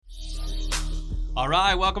All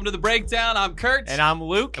right, welcome to The Breakdown. I'm Kurt. And I'm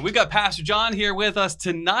Luke. And we've got Pastor John here with us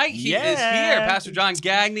tonight. He is here. Pastor John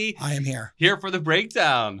Gagne. I am here. Here for The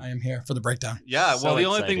Breakdown. I am here for The Breakdown. Yeah, So well, the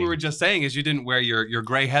only thing exciting. we were just saying is you didn't wear your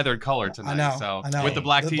gray heathered color tonight. I know. With the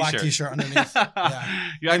black the t-shirt. black t-shirt underneath.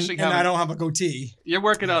 Yeah. You actually and I don't have a goatee. You're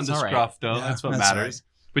working on the That's all right. scruff, though. Yeah, that's what that's matters.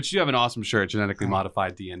 But you have an awesome shirt, Genetically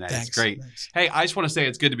Modified DNA. Thanks. It's great. Thanks. Hey, I just want to say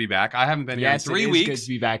it's good to be back. I haven't been here in Yes, 3 it is weeks. good to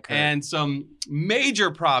be back, Kurt. And some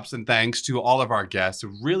major props and thanks to all of our guests.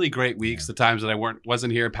 Really great weeks. The times that I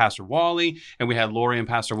wasn't here, Pastor Wally, and we had Lori and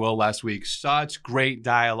Pastor Will last week. Such great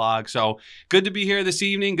dialogue. So good to be here this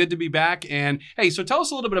evening. Good to be back. And hey, so tell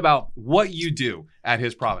us a little bit about what you do at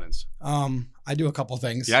His Providence. I do a couple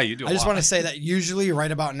things. Yeah, you do. I just want to say that usually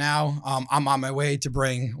right about now, I'm on my way to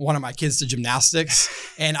bring one of my kids to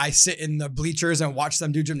gymnastics, and I sit in the bleachers and watch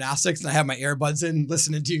them do gymnastics, and I have my earbuds in,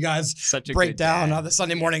 listening to you guys Such a break good down dad. the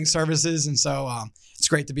Sunday morning services, and so it's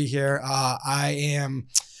great to be here. I am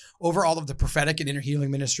over all of the prophetic and inner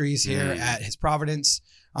healing ministries here at His Providence.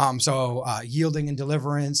 Yielding and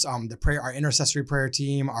deliverance, the prayer, our intercessory prayer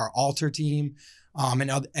team, our altar team.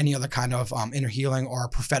 And any other kind of inner healing or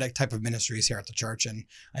prophetic type of ministries here at the church. And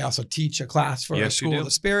I also teach a class for Yes, you School do. of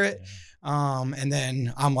the Spirit. And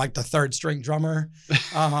then I'm like the third string drummer.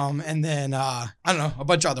 And then, I don't know, a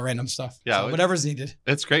bunch of other random stuff. Yeah. So whatever's needed.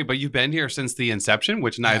 It's great. But you've been here since the inception,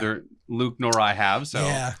 which neither Luke nor I have. So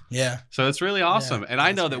Yeah. So it's really awesome. Yeah, And I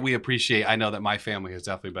that's know that great. we appreciate, I know that my family has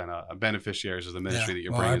definitely been a beneficiaries of the ministry that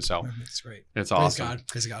you're bringing. So it's great. it's Praise awesome. God.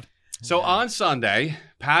 Praise God. So on Sunday,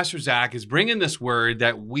 Pastor Zach is bringing this word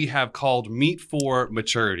that we have called meat for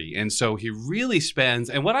maturity. And so he really spends,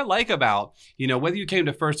 and what I like about, whether you came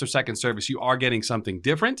to first or second service, you are getting something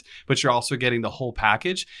different, but you're also getting the whole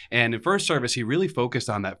package. And in first service, he really focused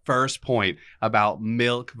on that first point about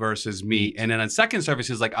milk versus meat. And then on second service,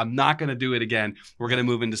 he's like, I'm not going to do it again. We're going to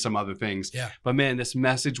move into some other things. Yeah. But man, this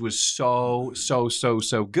message was so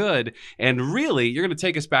good. And really, you're going to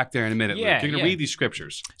take us back there in a minute, Luke. Yeah, You're going to yeah. read these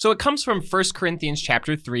scriptures. So it comes from 1 Corinthians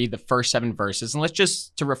chapter 3, the first 7 verses. And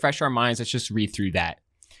to refresh our minds, let's just read through that.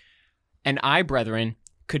 And I, brethren,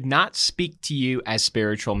 could not speak to you as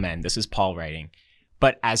spiritual men. This is Paul writing.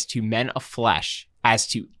 But as to men of flesh, as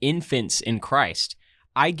to infants in Christ.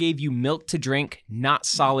 I gave you milk to drink, not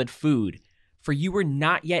solid food, for you were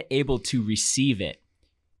not yet able to receive it.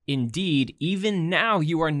 Indeed, even now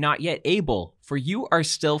you are not yet able, for you are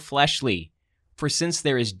still fleshly. For since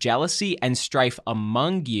there is jealousy and strife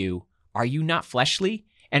among you, are you not fleshly?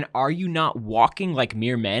 And are you not walking like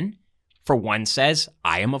mere men? For one says,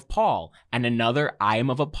 I am of Paul, and another, I am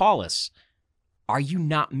of Apollos. Are you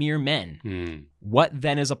not mere men? What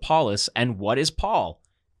then is Apollos, and what is Paul?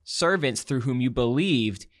 Servants through whom you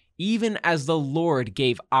believed, even as the Lord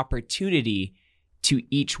gave opportunity to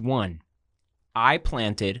each one. I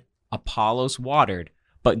planted, Apollos watered,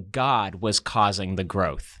 but God was causing the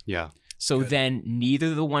growth. Yeah. So then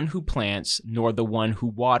neither the one who plants nor the one who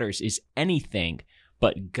waters is anything,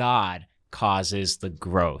 but God causes the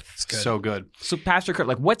growth. It's good. So good. So Pastor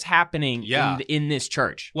Kurt, what's happening Yeah. in this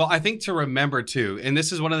church? Well, I think to remember too, and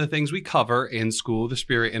this is one of the things we cover in School of the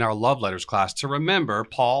Spirit in our love letters class, to remember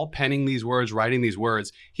Paul penning these words, writing these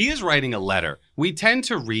words, he is writing a letter. We tend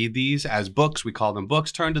to read these as books. We call them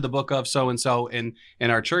books. Turn to the book of so-and-so in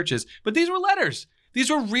our churches. But these were letters. These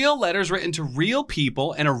were real letters written to real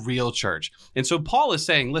people and a real church. And so Paul is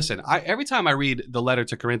saying, listen, every time I read the letter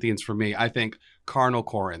to Corinthians, for me, I think carnal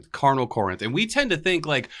Corinth. And we tend to think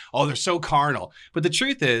like, oh, they're so carnal. But the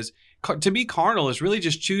truth is, to be carnal is really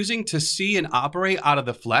just choosing to see and operate out of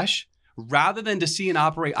the flesh rather than to see and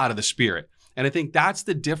operate out of the spirit. And I think that's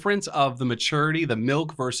the difference of the maturity, the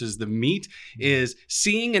milk versus the meat, is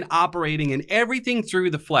seeing and operating in everything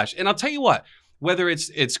through the flesh. And I'll tell you what, whether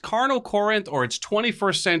it's carnal Corinth or it's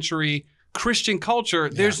 21st century Christian culture,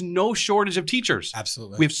 there's no shortage of teachers.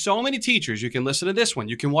 Absolutely. We have so many teachers. You can listen to this one.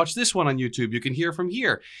 You can watch this one on YouTube. You can hear from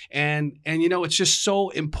here. And it's just so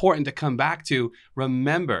important to come back to,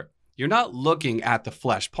 remember, you're not looking at the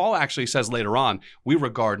flesh. Paul actually says later on, we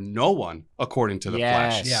regard no one according to the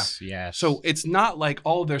flesh. Yes. So it's not like,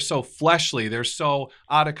 oh, they're so fleshly. They're so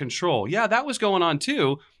out of control. Yeah, that was going on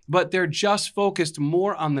too. But they're just focused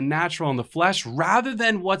more on the natural and the flesh rather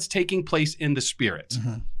than what's taking place in the spirit.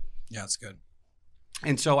 Mm-hmm. Yeah, it's good.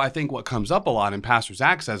 And so I think what comes up a lot, and Pastor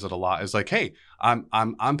Zach says it a lot, is like, hey, I'm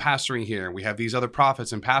pastoring here, and we have these other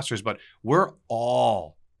prophets and pastors, but we're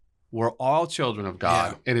all children of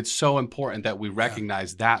God. Yeah. And it's so important that we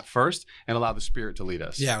recognize that first and allow the Spirit to lead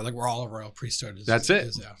us. Yeah, like we're all a royal priesthood. That's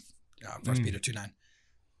it. First Peter 2:9.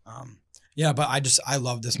 But I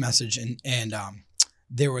love this message, and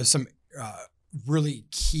there was some really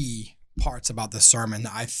key parts about the sermon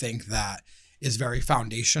that I think that is very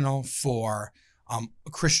foundational for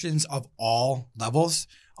Christians of all levels,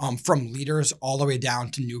 from leaders all the way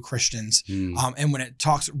down to new Christians. And when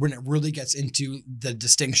it really gets into the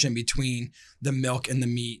distinction between the milk and the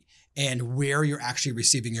meat and where you're actually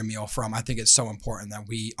receiving your meal from, I think it's so important that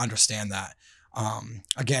we understand that.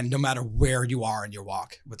 Again, no matter where you are in your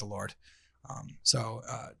walk with the Lord.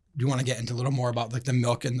 Do you want to get into a little more about like the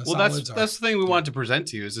milk and the solids? That's the thing we wanted to present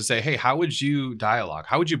to you, is to say, hey, how would you dialogue?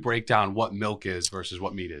 How would you break down what milk is versus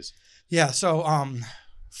what meat is? Yeah. So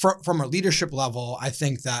from a leadership level, I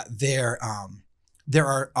think that there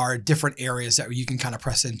are different areas that you can kind of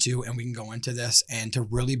press into, and we can go into this and to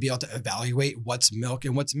really be able to evaluate what's milk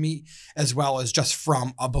and what's meat, as well as just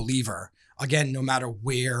from a believer. Again, no matter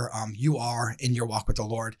where you are in your walk with the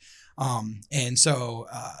Lord. And so,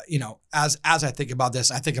 as I think about this,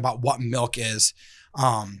 I think about what milk is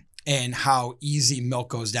and how easy milk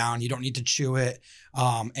goes down. You don't need to chew it.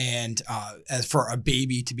 As for a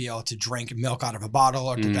baby to be able to drink milk out of a bottle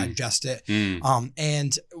or to digest it.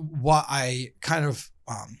 And what I kind of,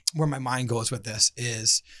 where my mind goes with this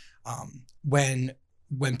is when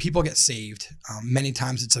people get saved, many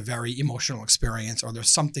times it's a very emotional experience, or there's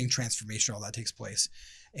something transformational that takes place.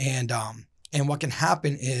 And what can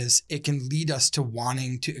happen is it can lead us to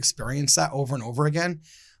wanting to experience that over and over again,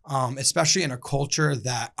 especially in a culture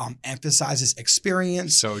that emphasizes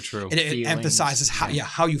experience. So true. It emphasizes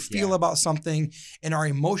how you feel about something, and our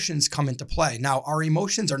emotions come into play. Now, our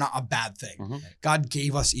emotions are not a bad thing. God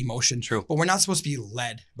gave us emotion, but we're not supposed to be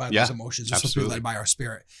led by those emotions. We're supposed to be led by our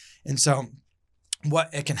spirit. And so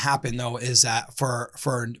what it can happen though is that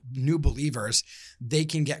for new believers, they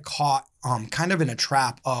can get caught kind of in a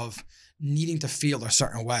trap of needing to feel a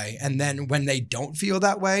certain way. And then when they don't feel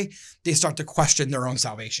that way, they start to question their own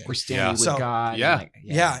salvation. We're standing with God.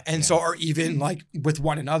 So, or even like with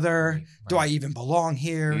one another, do I even belong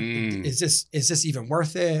here? Is this even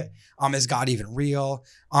worth it? Is God even real?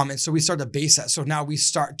 And so we start to base that. So now we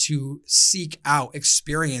start to seek out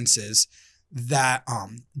experiences that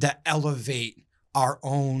elevate our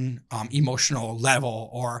own emotional level,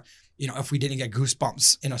 or if we didn't get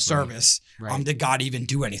goosebumps in a service, did God even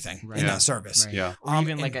do anything in that service? Or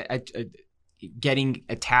even getting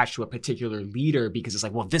attached to a particular leader because it's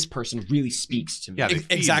like, well, this person really speaks to me.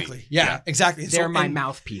 Exactly. They're my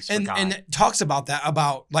mouthpiece for God. And it talks about that,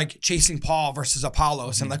 about like chasing Paul versus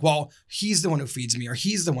Apollos, and like, well, he's the one who feeds me, or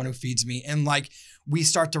he's the one who feeds me. And like, we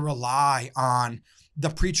start to rely on the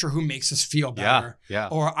preacher who makes us feel better.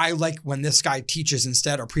 Or I like when this guy teaches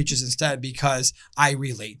instead or preaches instead because I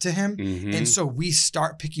relate to him. And so we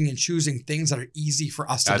start picking and choosing things that are easy for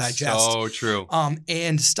us to digest. That's so true.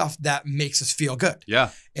 And stuff that makes us feel good.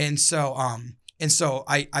 And so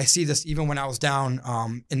I see this even when I was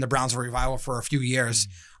down in the Brownsville Revival for a few years.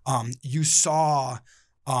 You saw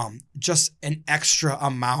just an extra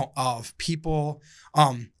amount of people.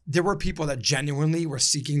 There were people that genuinely were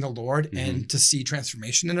seeking the Lord and to see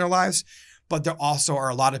transformation in their lives. But there also are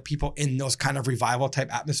a lot of people in those kind of revival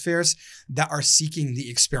type atmospheres that are seeking the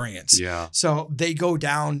experience. So they go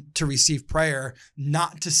down to receive prayer,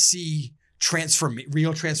 not to see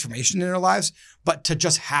real transformation in their lives, but to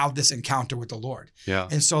just have this encounter with the Lord.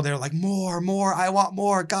 And so they're like, more, I want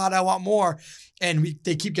more. God, I want more. And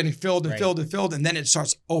they keep getting filled and filled and filled, and then it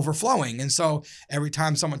starts overflowing. And so every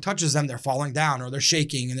time someone touches them, they're falling down or they're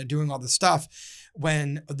shaking and they're doing all this stuff.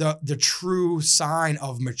 When the true sign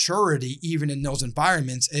of maturity, even in those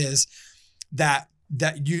environments, is that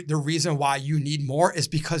the reason why you need more is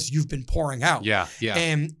because you've been pouring out.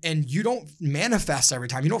 And you don't manifest every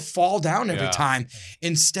time. You don't fall down every time.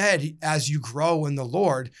 Instead, as you grow in the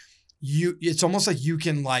Lord, it's almost like you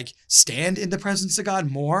can like stand in the presence of God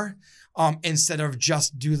more. Instead of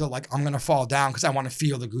just do the like, I'm going to fall down because I want to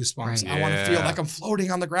feel the goosebumps. I want to feel like I'm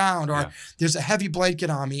floating on the ground, or there's a heavy blanket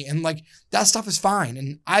on me. And like, that stuff is fine.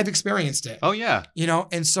 And I've experienced it.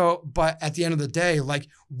 And so, but at the end of the day, like,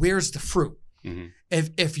 where's the fruit?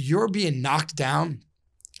 If you're being knocked down,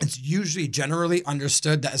 it's usually generally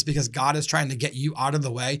understood that it's because God is trying to get you out of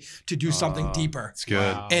the way to do something deeper. It's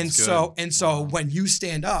good. So when you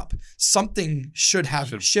stand up, something should have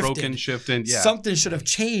shifted. Something should have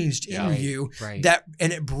changed in you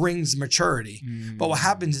and it brings maturity. But what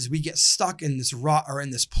happens is we get stuck in this rut or in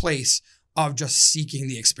this place of just seeking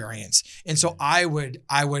the experience. And so I would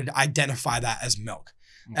identify that as milk.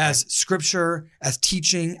 As scripture, as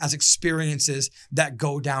teaching, as experiences that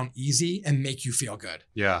go down easy and make you feel good.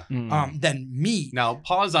 Then meat. Now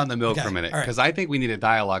pause on the milk for a minute, because I think we need to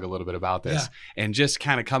dialogue a little bit about this and just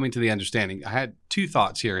kind of coming to the understanding. I had two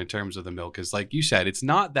thoughts here in terms of the milk, is like you said, it's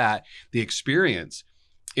not that the experience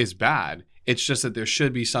is bad. It's just that there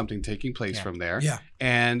should be something taking place from there. Yeah.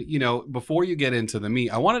 And, before you get into the meat,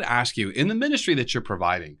 I wanted to ask you, in the ministry that you're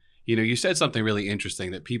providing, you said something really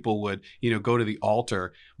interesting, that people would, go to the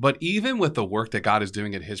altar. But even with the work that God is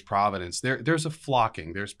doing at His providence, there's a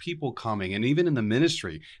flocking, there's people coming. And even in the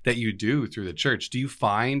ministry that you do through the church, do you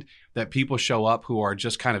find that people show up who are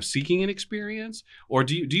just kind of seeking an experience? Or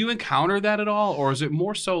do you encounter that at all? Or is it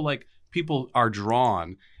more so like people are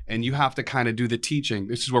drawn and you have to kind of do the teaching?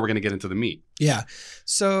 This is where we're going to get into the meat. Yeah.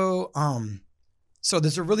 So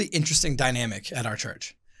there's a really interesting dynamic at our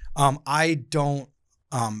church. I don't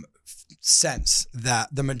sense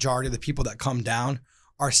that the majority of the people that come down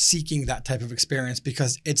are seeking that type of experience,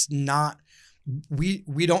 because it's not, we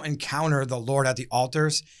don't encounter the Lord at the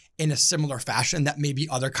altars in a similar fashion that maybe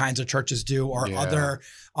other kinds of churches do, or other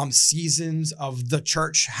seasons of the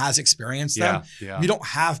church has experienced them. Yeah. We don't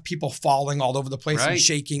have people falling all over the place and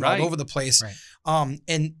shaking all over the place. Right.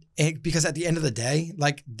 And because at the end of the day,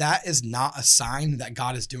 like, that is not a sign that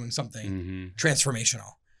God is doing something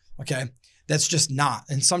transformational. Okay. That's just not.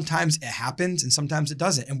 And sometimes it happens and sometimes it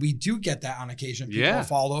doesn't. And we do get that on occasion. People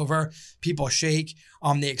fall over, people shake,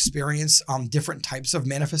 they experience different types of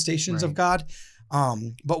manifestations of God.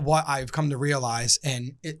 But what I've come to realize,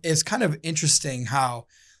 and it's kind of interesting how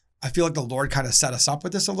I feel like the Lord kind of set us up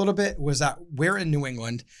with this a little bit, was that we're in New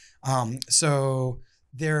England. So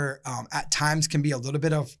there at times can be a little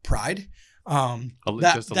bit of pride.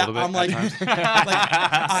 Just a little bit. I'm like,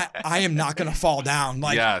 I am not going to fall down.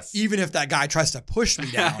 Like, even if that guy tries to push me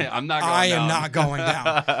down, I'm not going down. am not going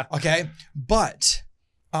down. Okay. But,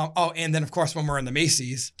 and then of course, when we're in the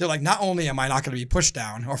Macy's, they're like, not only am I not going to be pushed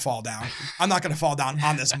down or fall down, I'm not going to fall down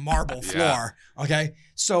on this marble floor. Okay.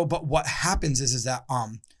 So, but what happens is that,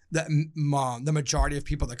 the majority of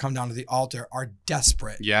people that come down to the altar are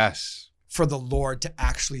desperate. For the Lord to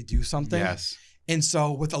actually do something. And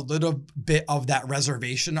so with a little bit of that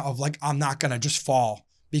reservation of like, I'm not going to just fall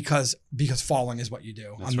because falling is what you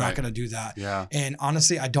do. I'm not going to do that. And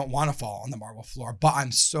honestly, I don't want to fall on the marble floor, but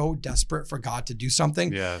I'm so desperate for God to do something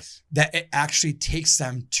that it actually takes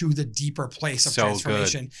them to the deeper place of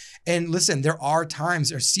transformation. Good. And listen, there are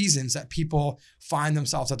times or seasons that people find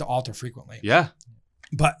themselves at the altar frequently.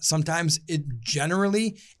 But sometimes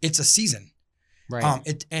it's a season.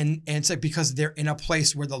 Right. And it's like, because they're in a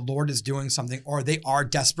place where the Lord is doing something, or they are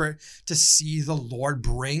desperate to see the Lord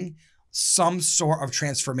bring some sort of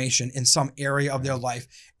transformation in some area of their life,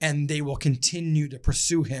 and they will continue to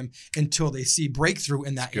pursue Him until they see breakthrough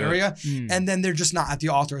in that area. And then they're just not at the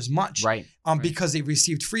altar as much, because they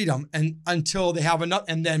received freedom, and until they have enough,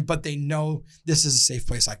 but they know this is a safe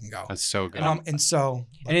place I can go. That's so good. And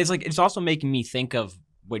it's like, it's also making me think of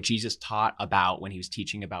what Jesus taught about when He was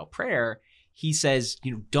teaching about prayer. He says,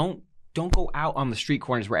 don't go out on the street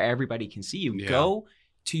corners where everybody can see you. Go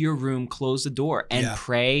to your room, close the door, and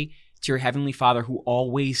pray to your Heavenly Father who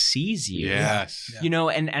always sees you.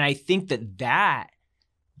 And I think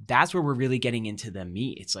that's where we're really getting into the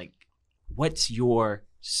meat. It's like, what's your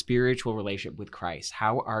spiritual relationship with Christ?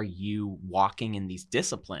 How are you walking in these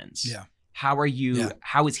disciplines? How are you?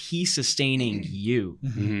 How is He sustaining you?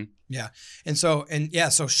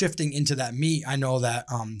 So shifting into that meat, I know that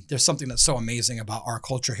there's something that's so amazing about our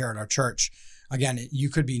culture here at our church. Again, you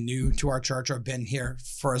could be new to our church or been here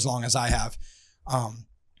for as long as I have.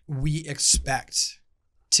 We expect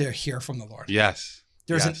to hear from the Lord.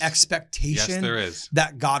 There's an expectation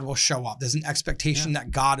that God will show up. There's an expectation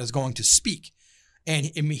that God is going to speak. And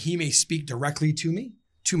He may speak directly to me,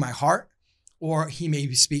 to my heart, or He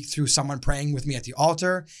may speak through someone praying with me at the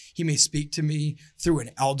altar. He may speak to me through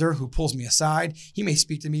an elder who pulls me aside. He may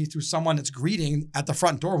speak to me through someone that's greeting at the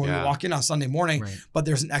front door when we walk in on Sunday morning. But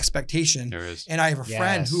there's an expectation. There is. And I have a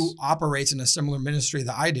friend who operates in a similar ministry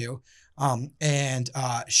that I do. And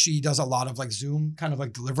she does a lot of like Zoom kind of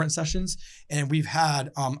like deliverance sessions. And we've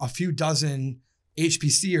had a few dozen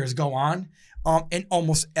HPCers go on. And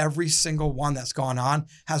almost every single one that's gone on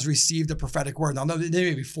has received a prophetic word. Now, there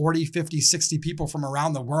may be 40, 50, 60 people from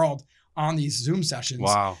around the world on these Zoom sessions.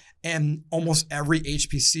 Wow. And almost every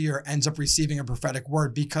HPCer ends up receiving a prophetic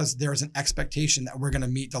word, because there's an expectation that we're going to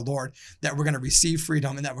meet the Lord, that we're going to receive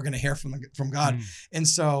freedom, and that we're going to hear from God. And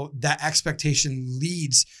so that expectation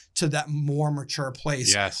leads to that more mature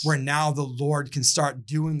place where now the Lord can start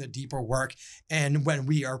doing the deeper work. And when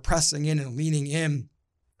we are pressing in and leaning in,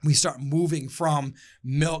 we start moving from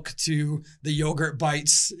milk to the yogurt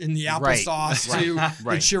bites and the applesauce to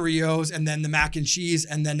the Cheerios, and then the mac and cheese,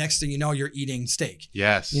 and then next thing you know, you're eating steak.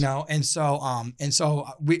 And so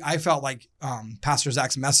I felt like Pastor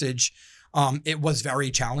Zach's message, it was very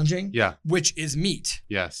challenging. Which is meat.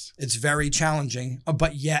 It's very challenging,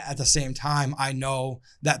 but yet at the same time, I know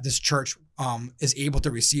that this church is able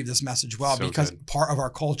to receive this message well, So because good. part of our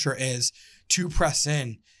culture is to press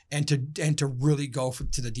in and to really go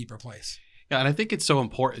to the deeper place. Yeah, and I think it's so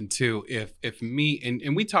important too. If me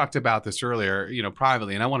and we talked about this earlier,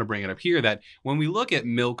 privately, and I want to bring it up here, that when we look at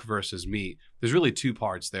milk versus meat, there's really two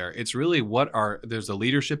parts there. It's really there's the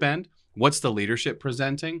leadership end. What's the leadership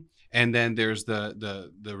presenting? And then there's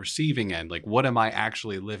the receiving end. Like, what am I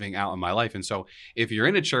actually living out in my life? And so if you're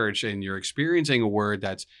in a church and you're experiencing a word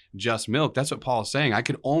that's just milk, that's what Paul is saying. I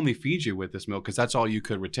could only feed you with this milk because that's all you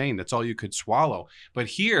could retain. That's all you could swallow. But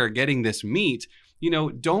here, getting this meat,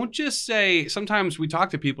 don't just say, sometimes we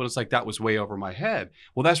talk to people and it's like, that was way over my head.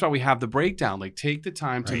 Well, that's why we have the breakdown. Like, take the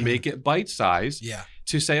time to make it bite-sized. Yeah.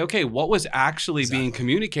 To say, okay, what was actually being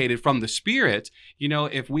communicated from the Spirit?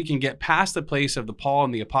 If we can get past the place of the Paul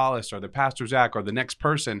and the Apollos or the Pastor Zach or the next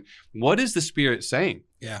person, what is the Spirit saying?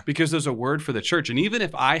 Yeah. Because there's a word for the church. And even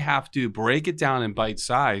if I have to break it down in bite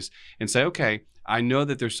size and say, okay, I know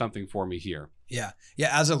that there's something for me here. Yeah. Yeah.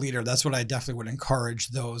 As a leader, that's what I definitely would encourage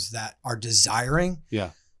those that are desiring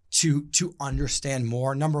to understand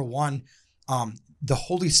more. Number one, the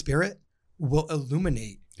Holy Spirit will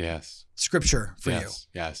illuminate Scripture for you.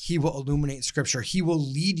 Yes. He will illuminate Scripture. He will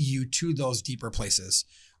lead you to those deeper places.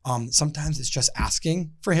 Sometimes it's just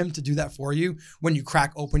asking for him to do that for you. When you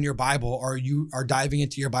crack open your Bible or you are diving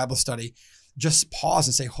into your Bible study, just pause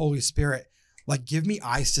and say, Holy Spirit, like, give me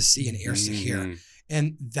eyes to see and ears to hear.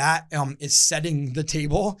 And that is setting the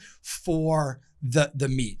table for the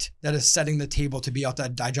meat. That is setting the table to be able to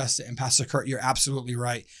digest it. And Pastor Kurt, you're absolutely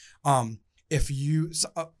right. If you,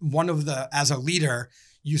 as a leader,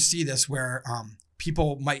 you see this where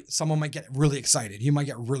someone might get really excited. You might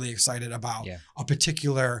get really excited about a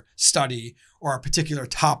particular study or a particular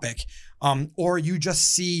topic. Or you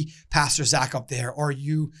just see Pastor Zach up there, or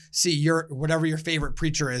you see whatever your favorite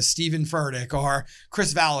preacher is, Stephen Furtick or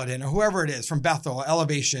Chris Valadin or whoever it is from Bethel,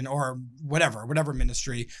 Elevation, or whatever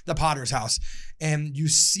ministry, the Potter's House. And you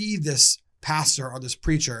see this pastor or this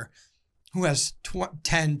preacher who has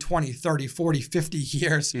 10, 20, 30, 40, 50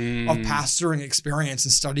 years of pastoring experience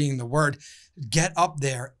and studying the word, get up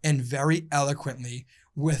there and very eloquently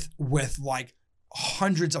with like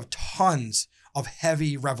hundreds of tons of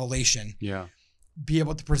heavy revelation, be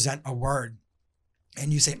able to present a word.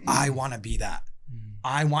 And you say, I want to be that.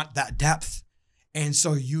 I want that depth. And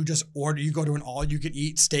so you just you go to an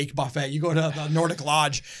all-you-can-eat steak buffet, you go to the Nordic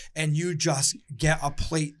Lodge, and you just get a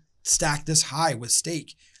plate stacked this high with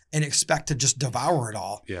steak and expect to just devour it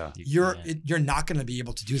all. Yeah. You're not going to be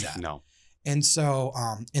able to do that. No. And so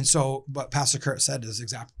what Pastor Kurt said is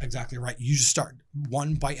exactly right. You just start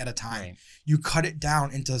one bite at a time. Right. You cut it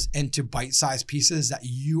down into bite-sized pieces that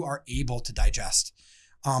you are able to digest.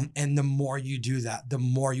 And the more you do that, the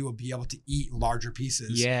more you will be able to eat larger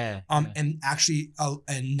pieces. And actually,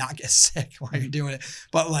 and not get sick while you're doing it.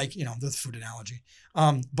 But the food analogy.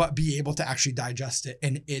 But be able to actually digest it,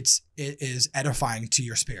 and it is edifying to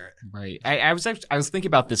your spirit. Right. I was thinking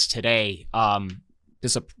about this today.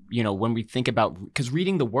 When we think about, because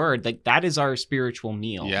reading the word, like, that is our spiritual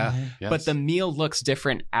meal. Yeah. Mm-hmm. Yes. But the meal looks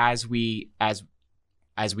different as we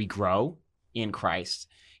grow in Christ.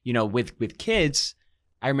 With kids,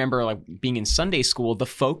 I remember like being in Sunday school, the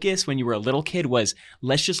focus when you were a little kid was,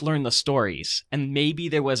 let's just learn the stories. And maybe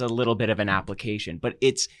there was a little bit of an application, but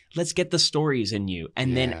it's, let's get the stories in you.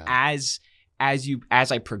 And then as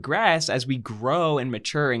I progress, as we grow and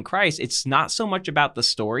mature in Christ, it's not so much about the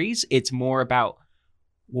stories. It's more about,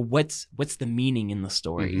 well, what's the meaning in the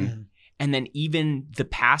story? Mm-hmm. And then even the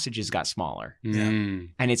passages got smaller.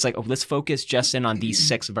 Mm. And it's like, let's focus just in on these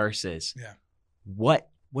 6 verses. Yeah.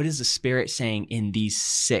 What is the Spirit saying in these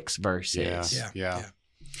 6 verses? Yeah.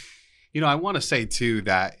 I want to say too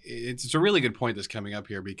that it's a really good point that's coming up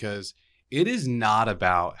here, because it is not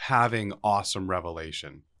about having awesome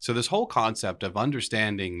revelation. So this whole concept of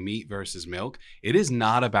understanding meat versus milk, it is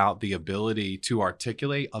not about the ability to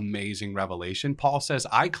articulate amazing revelation. Paul says,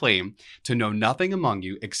 I claim to know nothing among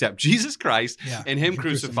you except Jesus Christ and him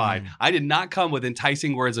crucified. I did not come with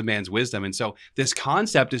enticing words of man's wisdom. And so this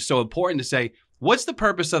concept is so important to say, what's the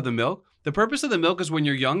purpose of the milk? The purpose of the milk is when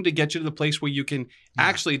you're young, to get you to the place where you can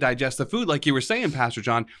actually digest the food. Like you were saying, Pastor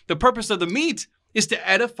John, the purpose of the meat is to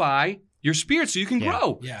edify your spirit so you can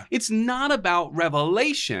grow. Yeah. It's not about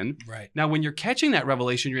revelation. Right. Now, when you're catching that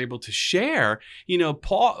revelation, you're able to share.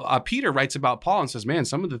 Peter writes about Paul and says, man,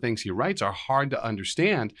 some of the things he writes are hard to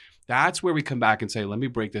understand. That's where we come back and say, let me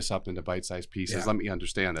break this up into bite-sized pieces. Yeah. Let me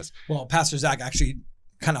understand this. Well, Pastor Zach actually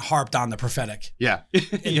kind of harped on the prophetic in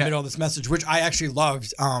the middle of this message, which I actually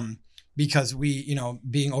loved. because we,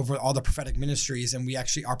 being over all the prophetic ministries, and we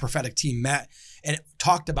actually, our prophetic team met and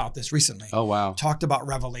talked about this recently. Oh, wow. Talked about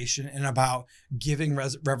revelation and about giving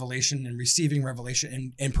revelation and receiving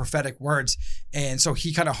revelation in prophetic words. And so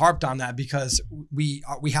he kind of harped on that because we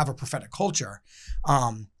have a prophetic culture.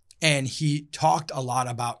 And he talked a lot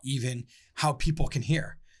about even how people can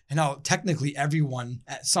hear. And how technically everyone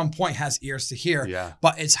at some point has ears to hear, Yeah.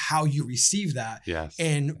 but it's how you receive that. Yes.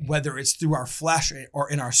 And whether it's through our flesh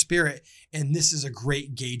or in our spirit. And this is a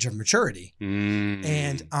great gauge of maturity.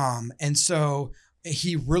 And so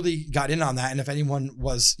he really got in on that. And if anyone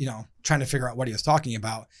was, trying to figure out what he was talking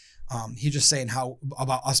about, he's just saying how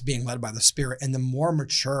about us being led by the Spirit. And the more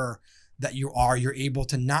mature that you are, you're able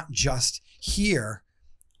to not just hear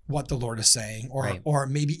what the Lord is saying, or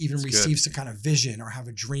maybe even receive some kind of vision or have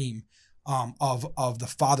a dream of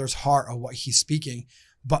the Father's heart of what he's speaking.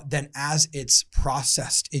 But then as it's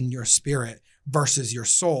processed in your spirit versus your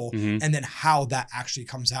soul, and then how that actually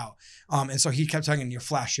comes out. And so he kept talking your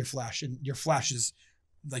flesh, and your flesh is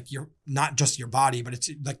like not just your body, but it's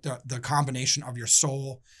like the combination of your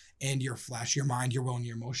soul and your flesh, your mind, your will, and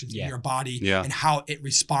your emotions, and your body, and how it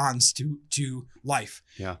responds to life.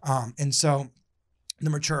 Yeah. And so the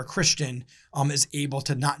mature Christian is able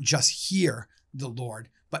to not just hear the Lord,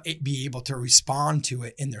 but be able to respond to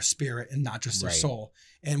it in their spirit and not just their soul.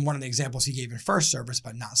 And one of the examples he gave in first service,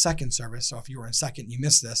 but not second service, so if you were in second, you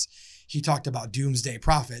missed this, he talked about doomsday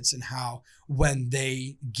prophets and how when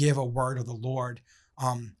they give a word of the Lord,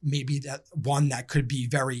 maybe that one that could be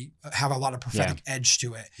have a lot of prophetic edge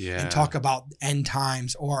to it, and talk about end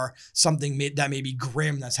times or something that may be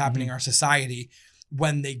grim that's happening in our society.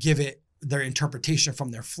 When they give it their interpretation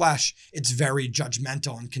from their flesh, it's very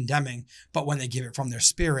judgmental and condemning. But when they give it from their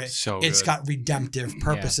spirit, it's got redemptive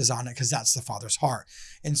purposes on it, because that's the Father's heart.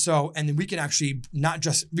 And then we can actually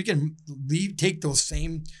take those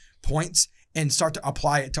same points and start to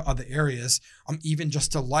apply it to other areas, even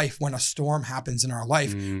just to life. When a storm happens in our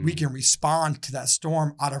life, we can respond to that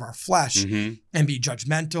storm out of our flesh and be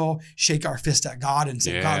judgmental, shake our fist at God and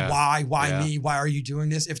say, God, why me? Why are you doing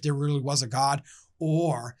this? If there really was a God.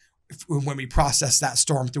 Or when we process that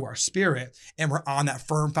storm through our spirit and we're on that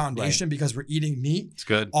firm foundation because we're eating meat, it's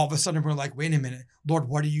good. All of a sudden we're like, wait a minute, Lord,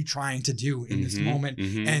 what are you trying to do in this moment?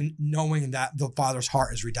 And knowing that the Father's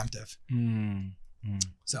heart is redemptive.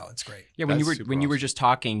 So it's great. Yeah, when you were just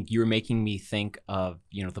talking, you were making me think of,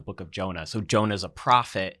 the book of Jonah. So Jonah's a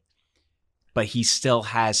prophet, but he still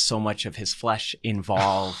has so much of his flesh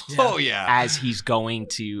involved. As he's going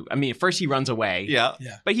to, at first he runs away.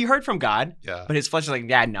 But he heard from God. But his flesh is like,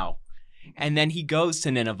 no. And then he goes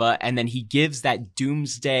to Nineveh, and then he gives that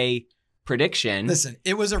doomsday prediction. Listen,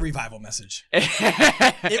 it was a revival message.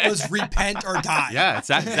 It was repent or die. Yeah,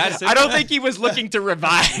 that's I don't think he was looking to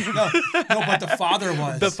revive. no, but the Father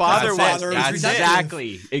was. The Father was.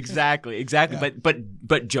 Exactly. Yeah.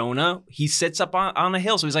 But Jonah, he sits up on a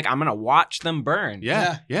hill, so he's like, I'm gonna watch them burn.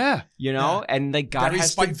 Yeah. And like God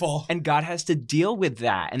has spiteful. And God has to deal with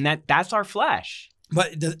that, and that's our flesh.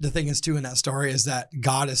 But the thing is too in that story is that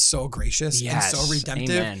God is so gracious and so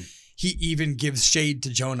redemptive. Amen. He even gives shade to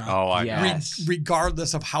Jonah.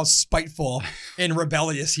 Regardless of how spiteful and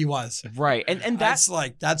rebellious he was. Right. And that's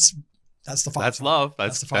the Father's That's love.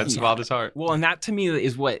 That's the Father's heart. Well, and that to me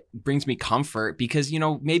is what brings me comfort, because,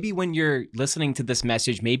 maybe when you're listening to this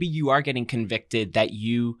message, maybe you are getting convicted that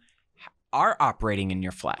you are operating in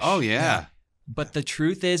your flesh. Oh, yeah. But the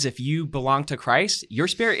truth is, if you belong to Christ, your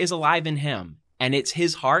spirit is alive in him, and it's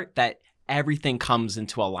his heart that everything comes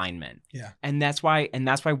into alignment. Yeah. And that's why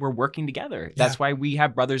we're working together. That's why we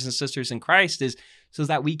have brothers and sisters in Christ, is so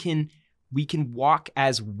that we can walk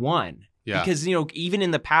as one. Yeah. Because, even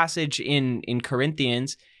in the passage in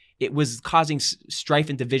Corinthians, it was causing strife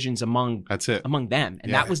and divisions among them.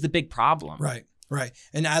 And that was the big problem. Right.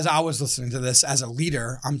 And as I was listening to this as a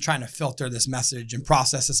leader, I'm trying to filter this message and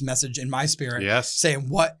process this message in my spirit. Yes. Saying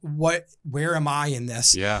where am I in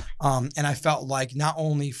this? Yeah. And I felt like not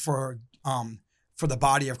only for the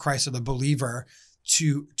body of Christ or the believer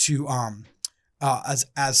to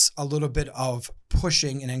as a little bit of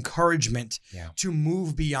pushing and encouragement to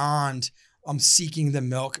move beyond seeking the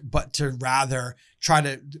milk, but to rather try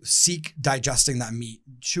to seek digesting that meat,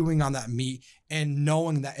 chewing on that meat, and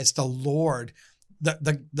knowing that it's the Lord,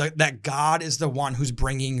 that God is the one who's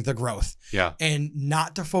bringing the growth. Yeah. And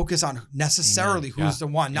not to focus on necessarily who's the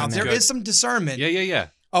one. Now, there is some discernment.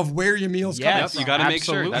 Of where your meal's coming from. You got to make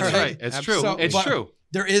sure. That's right. It's true. It's true.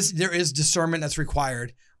 There is discernment that's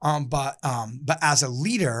required. But as a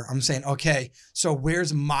leader, I'm saying, okay, so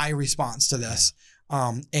where's my response to this?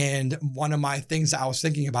 And one of my things that I was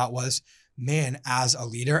thinking about was, man, as a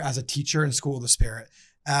leader, as a teacher in School of the Spirit,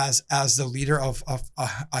 as the leader of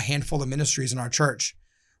a handful of ministries in our church,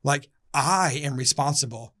 like I am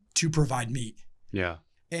responsible to provide meat. Yeah.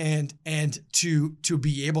 And to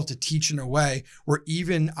be able to teach in a way where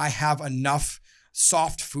even I have enough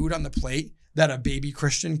soft food on the plate that a baby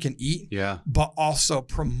Christian can eat, Yeah. but also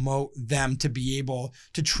promote them to be able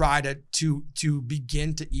to try to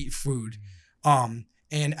begin to eat food. And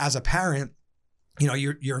as a parent, you know,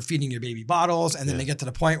 you're feeding your baby bottles, and then they get to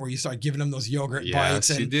the point where you start giving them those yogurt bites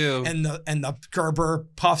Yes, you and do. the Gerber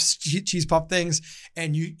puffs, cheese puff things.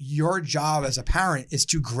 And your job as a parent is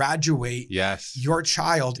to graduate Yes. your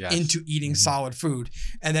child Yes. into eating solid food,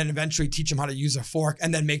 and then eventually teach them how to use a fork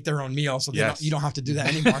and then make their own meal. So Yes. you don't have to do that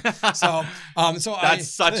anymore. So That's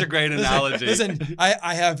such a great analogy. Listen,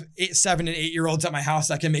 I have 7 and 8 year olds at my house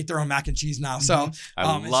that can make their own mac and cheese now. So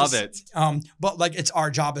I love it. But like, it's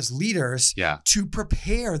our job as leaders Yeah. to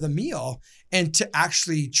prepare the meal and to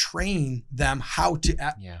actually train them how to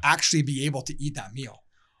actually be able to eat that meal.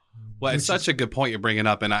 Well, it's such a good point you're bringing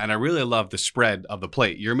up, and I really love the spread of the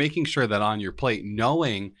plate. You're making sure that on your plate,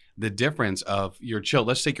 knowing the difference of your children.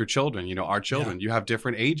 Let's take your children. You know, our children. You have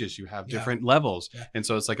different ages. You have different levels, and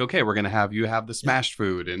so it's like, okay, we're gonna have you have the smashed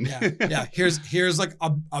food, and Here's like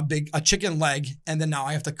a chicken leg, and then now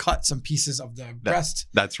I have to cut some pieces of the breast.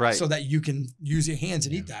 That's right. So that you can use your hands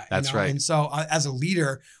and eat that. That's right. And so as a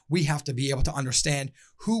leader, we have to be able to understand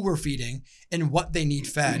who we're feeding and what they need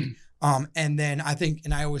fed. And then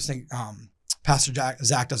I always think Pastor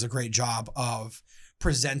Zach does a great job of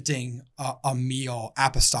presenting a meal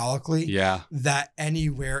apostolically. Yeah. That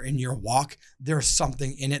anywhere in your walk, there's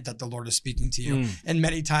something in it that the Lord is speaking to you. And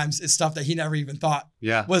many times it's stuff that he never even thought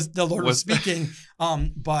was the Lord was speaking.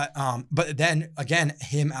 But then again,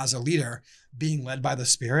 him as a leader being led by the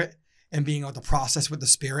Spirit and being able to process with the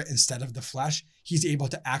Spirit instead of the flesh, he's able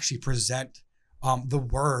to actually present the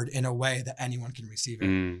word in a way that anyone can receive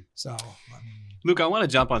it. So, Luke, I want to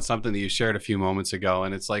jump on something that you shared a few moments ago,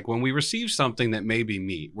 and it's like when we receive something that may be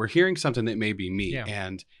meat, we're hearing something that may be meat,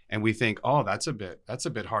 and we think, oh, that's a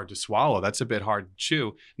bit hard to swallow, that's a bit hard to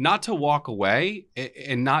chew. Not to walk away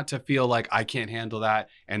and not to feel like I can't handle that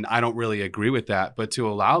and I don't really agree with that, but to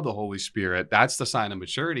allow the Holy Spirit. That's the sign of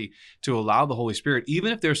maturity, to allow the Holy Spirit,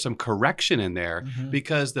 even if there's some correction in there,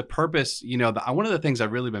 because the purpose, you know, one of the things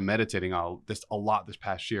I've really been meditating on a lot this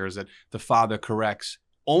past year is that the Father corrects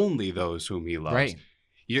only those whom he loves. Right.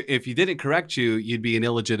 If he didn't correct you, you'd be an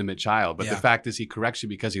illegitimate child. But the fact is he corrects you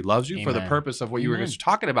because he loves you for the purpose of what you were just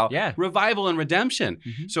talking about, revival and redemption.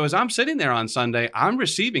 So as I'm sitting there on Sunday, I'm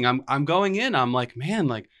receiving, I'm going in, I'm like, man,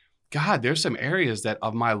 like, God, there's some areas that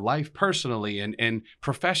of my life personally and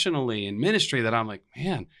professionally and ministry that I'm like,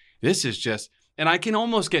 man, this is just, and I can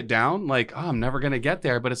almost get down like, oh, I'm never going to get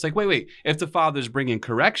there. But it's like, wait, if the Father's bringing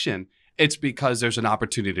correction, it's because there's an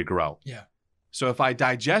opportunity to grow. Yeah. So if I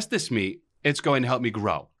digest this meat, it's going to help me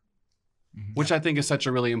grow, which I think is such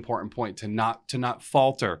a really important point, to not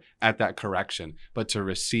falter at that correction, but to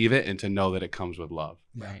receive it and to know that it comes with love.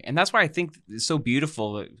 Right. And that's why I think it's so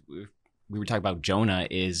beautiful that we were talking about Jonah,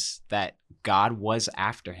 is that God was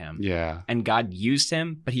after him. Yeah. And God used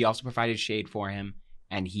him, but he also provided shade for him.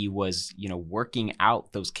 And he was, you know, working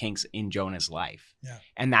out those kinks in Jonah's life. Yeah.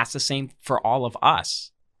 And that's the same for all of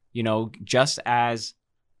us. You know, just as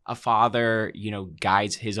a father, you know,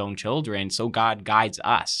 guides his own children, so God guides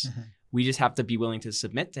us. We just have to be willing to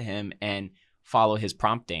submit to him and follow his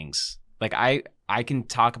promptings. Like I can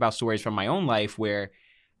talk about stories from my own life where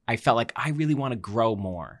I felt like I really want to grow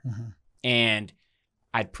more. And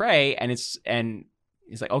I'd pray and it's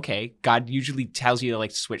like, okay, God usually tells you to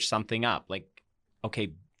like switch something up. Like,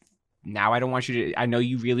 okay, now I don't want you to, I know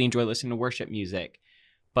you really enjoy listening to worship music,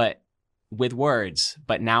 but with words,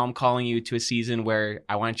 but now I'm calling you to a season where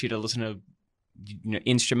I want you to listen to, you know,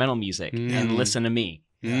 instrumental music and listen to me,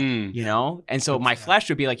 you know? And so my flesh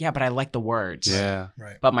would be like, yeah, but I like the words. Yeah.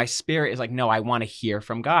 Right. But my spirit is like, no, I want to hear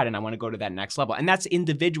from God and I want to go to that next level. And that's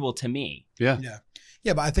individual to me. Yeah,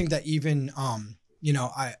 but I think that even, you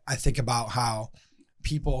know, I think about how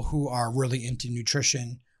people who are really into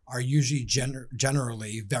nutrition are usually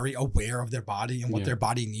generally very aware of their body and what their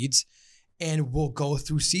body needs. And will go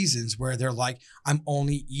through seasons where they're like, I'm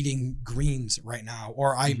only eating greens right now,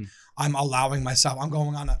 or I'm allowing myself, I'm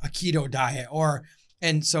going on a keto diet,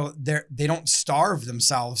 and so they don't starve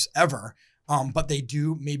themselves ever. But they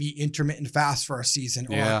do maybe intermittent fast for a season,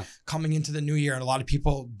 or coming into the new year, and a lot of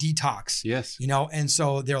people detox. Yes. You know, and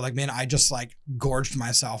so they're like, man, I just like gorged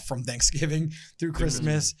myself from Thanksgiving through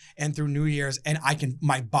Christmas and through New Year's, and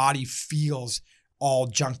my body feels all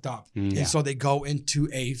junked up. And so they go into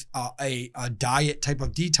a diet type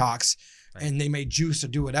of detox Right. and they may juice or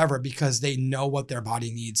do whatever because they know what their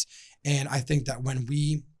body needs. And I think that when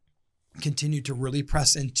we continue to really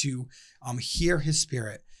press into hear his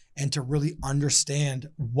spirit and to really understand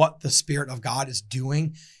what the Spirit of God is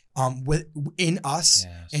doing in us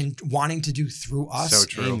and wanting to do through us, So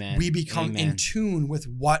true. Amen. we become in tune with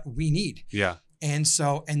what we need. Yeah. And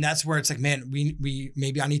that's where it's like, man, we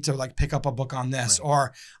maybe I need to like pick up a book on this,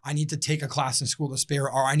 or I need to take a class in School of the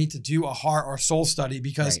Spirit, or I need to do a heart or soul study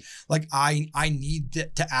because like I need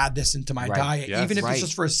to add this into my diet, even if it's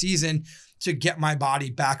just for a season, to get my body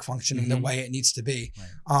back functioning the way it needs to be. Right.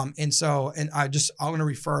 I'm going to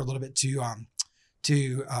refer a little bit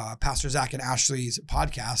to Pastor Zach and Ashley's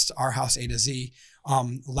podcast, Our House A to Z.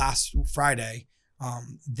 Last Friday,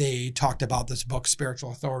 they talked about this book,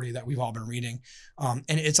 Spiritual Authority, that we've all been reading. And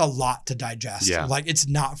it's a lot to digest. Yeah. Like, it's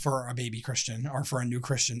not for a baby Christian or for a new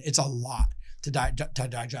Christian. It's a lot to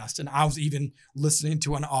digest. And I was even listening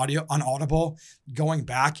to an Audible, going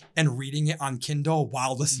back and reading it on Kindle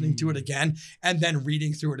while listening to it again, and then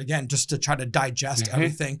reading through it again just to try to digest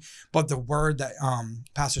everything. But the word that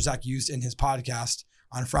Pastor Zach used in his podcast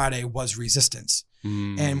on Friday was resistance.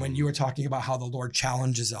 And when you were talking about how the Lord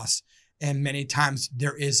challenges us, and many times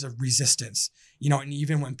there is a resistance, and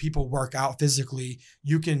even when people work out physically,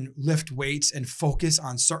 you can lift weights and focus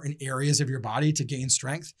on certain areas of your body to gain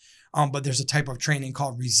strength. But there's a type of training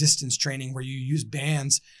called resistance training where you use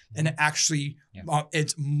bands, and it actually,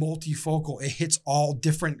 it's multifocal. It hits all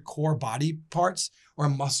different core body parts or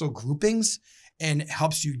muscle groupings, and it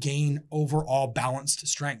helps you gain overall balanced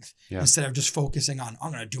strength instead of just focusing on,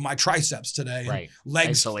 I'm going to do my triceps today, and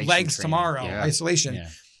legs training. tomorrow, isolation. Yeah.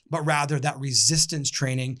 But rather that resistance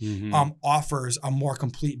training offers a more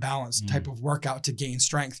complete balance type of workout to gain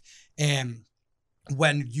strength. And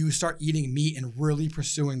when you start eating meat and really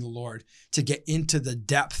pursuing the Lord to get into the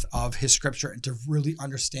depth of his scripture and to really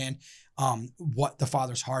understand what the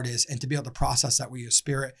Father's heart is and to be able to process that with your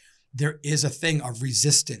spirit, there is a thing of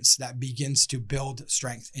resistance that begins to build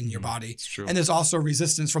strength in your body. It's true. And there's also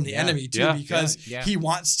resistance from the enemy too, because he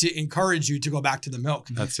wants to encourage you to go back to the milk.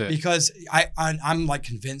 That's it. Because I'm like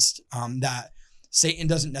convinced that Satan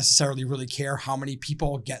doesn't necessarily really care how many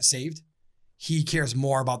people get saved. He cares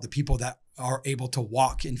more about the people that are able to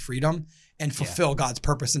walk in freedom and fulfill God's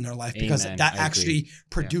purpose in their life, because that actually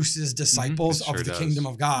produces disciples of the kingdom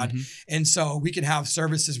of God. And so we can have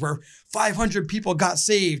services where 500 people got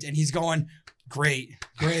saved and he's going, great.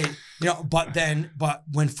 But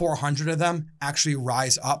when 400 of them actually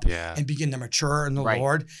rise up and begin to mature in the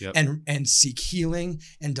Lord and seek healing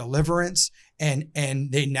and deliverance, and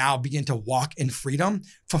they now begin to walk in freedom,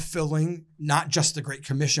 fulfilling not just the Great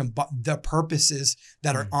Commission, but the purposes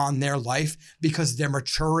that are on their life, because they're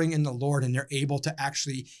maturing in the Lord and they're able to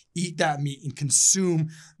actually eat that meat and consume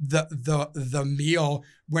the meal.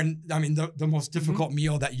 The most difficult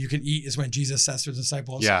meal that you can eat is when Jesus says to the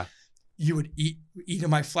disciples, you would eat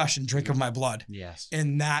of my flesh and drink of my blood. Yes.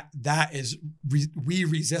 And that is, we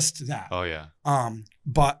resist that. Oh yeah.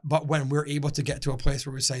 But when we're able to get to a place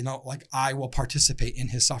where we say, no, like, I will participate in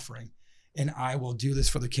his suffering, and I will do this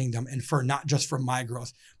for the kingdom, and for not just for my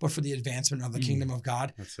growth, but for the advancement of the kingdom of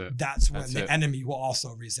God. That's it. That's when the enemy will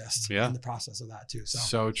also resist in the process of that too.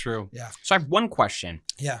 So true. Yeah. So I have one question.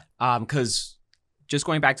 Yeah. Because just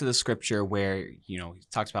going back to the scripture where, he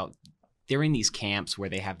talks about they're in these camps where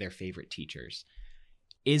they have their favorite teachers.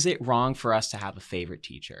 Is it wrong for us to have a favorite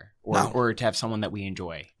teacher or to have someone that we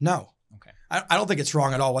enjoy? No. Okay. I don't think it's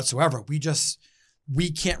wrong at all whatsoever.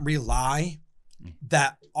 We can't rely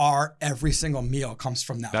that our every single meal comes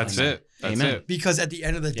from that. That's person. it. That's Amen. it. Because at the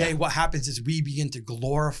end of the day, what happens is we begin to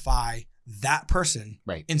glorify that person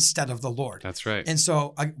instead of the Lord. That's right. And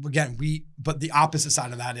so again, but the opposite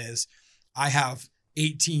side of that is I have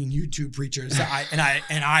 18 YouTube preachers that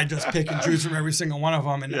I just pick and choose from every single one of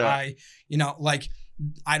them. And I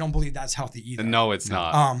don't believe that's healthy either. No, it's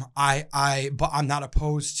not. But I'm not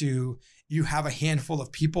opposed to, you have a handful of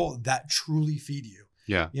people that truly feed you.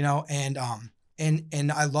 Yeah.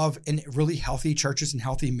 And I love, in really healthy churches and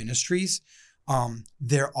healthy ministries,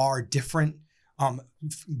 there are different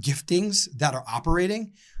giftings that are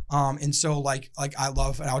operating. And so like I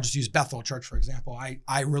love, and I'll just use Bethel Church, for example.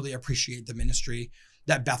 I really appreciate the ministry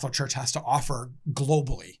that Bethel Church has to offer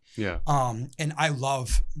globally. Yeah. And I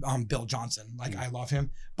love Bill Johnson. I love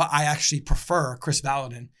him, but I actually prefer Chris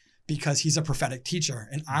Valadin because he's a prophetic teacher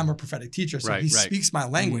and I'm a prophetic teacher. So he speaks my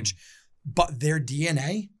language, but their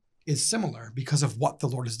DNA is similar because of what the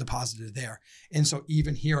Lord has deposited there. And so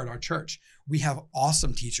even here at our church, we have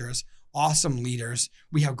awesome teachers, awesome leaders.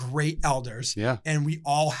 We have great elders. Yeah. And we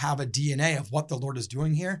all have a DNA of what the Lord is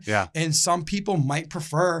doing here. Yeah. And some people might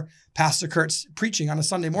prefer Pastor Kurt's preaching on a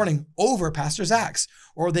Sunday morning over Pastor Zach's,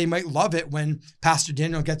 or they might love it when Pastor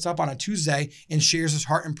Daniel gets up on a Tuesday and shares his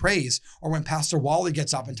heart in praise, or when Pastor Wally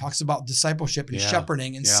gets up and talks about discipleship and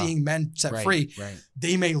shepherding and seeing men set free. Right.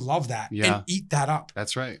 They may love that and eat that up.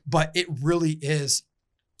 That's right. But it really is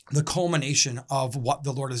the culmination of what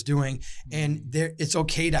the Lord is doing. And it's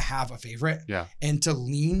okay to have a favorite and to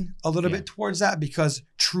lean a little bit towards that, because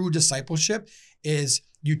true discipleship is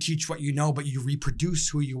you teach what you know, but you reproduce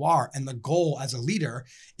who you are. And the goal as a leader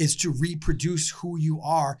is to reproduce who you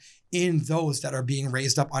are in those that are being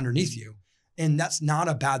raised up underneath you. And that's not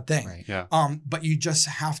a bad thing. Right. Yeah. But you just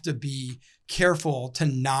have to be careful to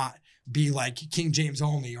not be like King James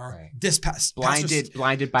only, or this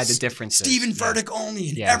blinded by the differences. Stephen Furtick only,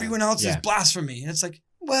 and everyone else is blasphemy. And it's like,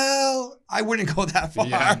 well, I wouldn't go that far.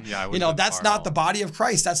 Yeah, that's not the body of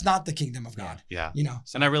Christ. That's not the kingdom of God. Yeah.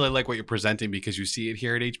 So. And I really like what you're presenting, because you see it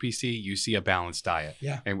here at HPC. You see a balanced diet.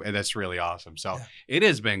 Yeah. And that's really awesome. So it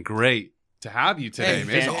has been great to have you today,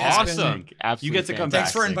 man. It's awesome. Absolutely, you get to come back.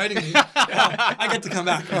 Thanks for inviting me. I get to come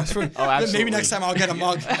back. Absolutely. Maybe next time I'll get a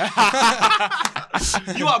mug.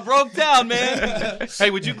 You are broke down, man.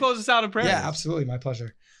 Hey, would you close us out in prayer? Yeah, absolutely. My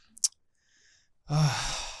pleasure.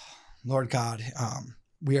 Lord God,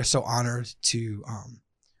 we are so honored to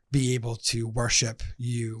be able to worship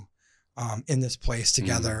you in this place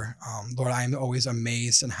together. Lord, I am always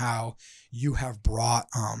amazed in how you have brought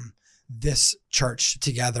this church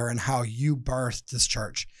together and how you birthed this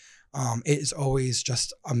church. It is always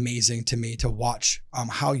just amazing to me to watch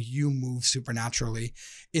how you move supernaturally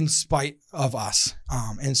in spite of us.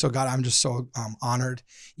 And so, God, I'm just so honored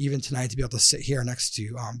even tonight to be able to sit here next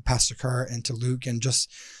to Pastor Kurt and to Luke, and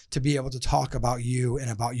just to be able to talk about you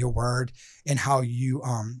and about your word and how you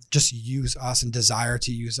just use us and desire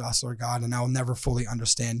to use us, Lord God. And I will never fully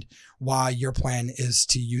understand why your plan is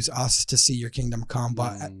to use us to see your kingdom come.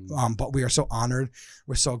 But we are so honored.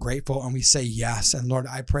 We're so grateful, and we say yes. And Lord,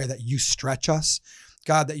 I pray that you stretch us,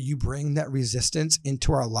 God, that you bring that resistance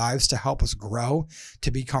into our lives to help us grow, to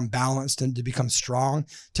become balanced and to become strong,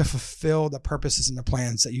 to fulfill the purposes and the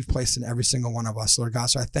plans that you've placed in every single one of us, Lord God.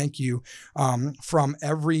 So I thank you from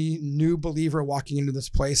every new believer walking into this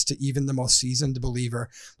place to even the most seasoned believer.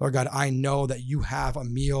 Lord God, I know that you have a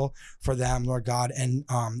meal for them, Lord God. And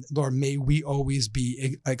Lord, may we always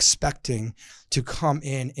be expecting to come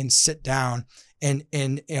in and sit down and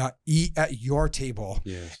eat at your table.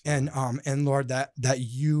 Yes. And Lord, that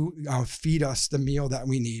you feed us the meal that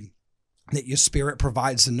we need, that your spirit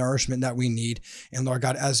provides the nourishment that we need. And Lord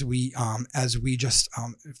God, as we just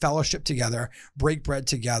fellowship together, break bread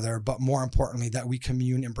together, but more importantly, that we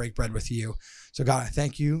commune and break bread with you. So God, I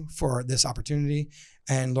thank you for this opportunity.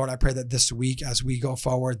 And Lord, I pray that this week, as we go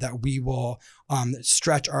forward, that we will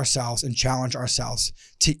stretch ourselves and challenge ourselves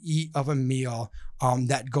to eat of a meal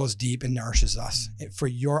that goes deep and nourishes us for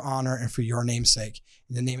your honor and for your name's sake.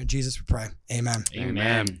 In the name of Jesus, we pray. Amen.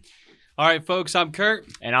 Amen. All right, folks, I'm Kurt.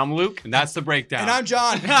 And I'm Luke. And that's The Breakdown. And I'm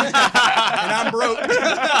John. And I'm broke.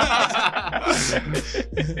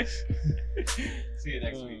 See you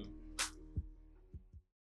next week.